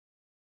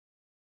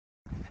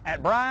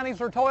At Bryan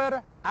Easler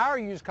Toyota, our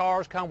used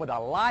cars come with a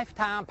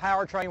lifetime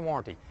powertrain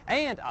warranty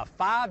and a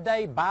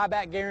 5-day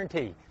buyback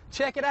guarantee.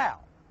 Check it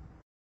out.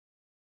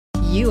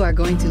 You are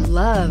going to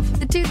love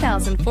the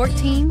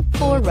 2014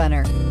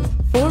 4Runner.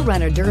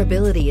 4Runner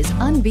durability is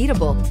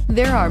unbeatable.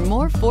 There are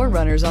more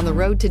 4Runners on the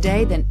road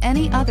today than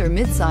any other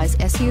midsize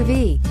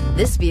SUV.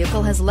 This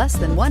vehicle has less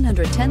than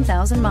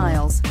 110,000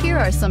 miles. Here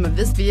are some of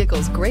this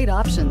vehicle's great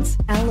options: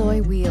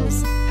 alloy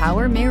wheels,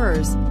 power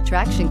mirrors,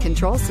 traction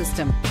control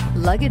system,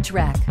 luggage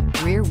rack,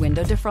 rear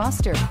window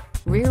defroster,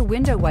 rear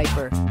window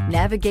wiper,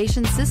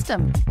 navigation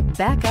system,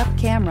 backup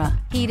camera,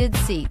 heated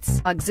seats,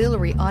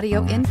 auxiliary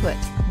audio input.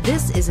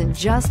 This isn't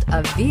just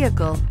a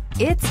vehicle,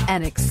 it's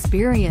an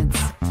experience.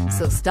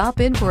 So stop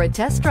in for a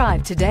test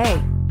drive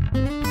today.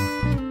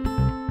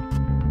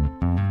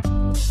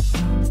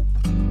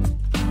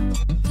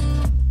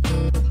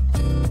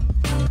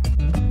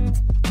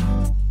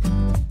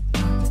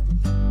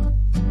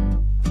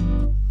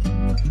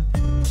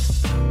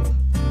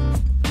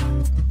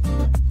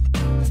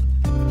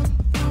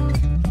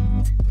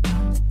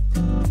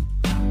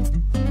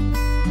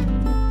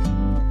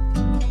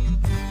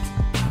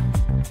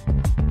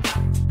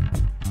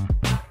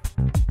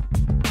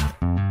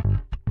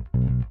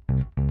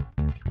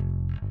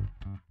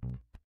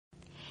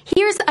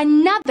 Here's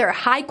another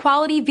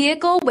high-quality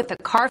vehicle with a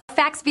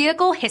Carfax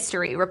Vehicle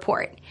History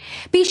Report.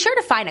 Be sure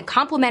to find a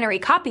complimentary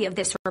copy of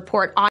this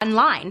report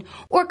online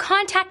or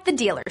contact the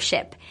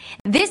dealership.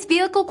 This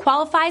vehicle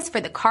qualifies for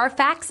the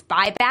Carfax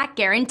Buyback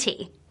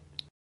Guarantee.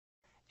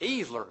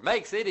 Easler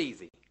makes it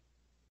easy.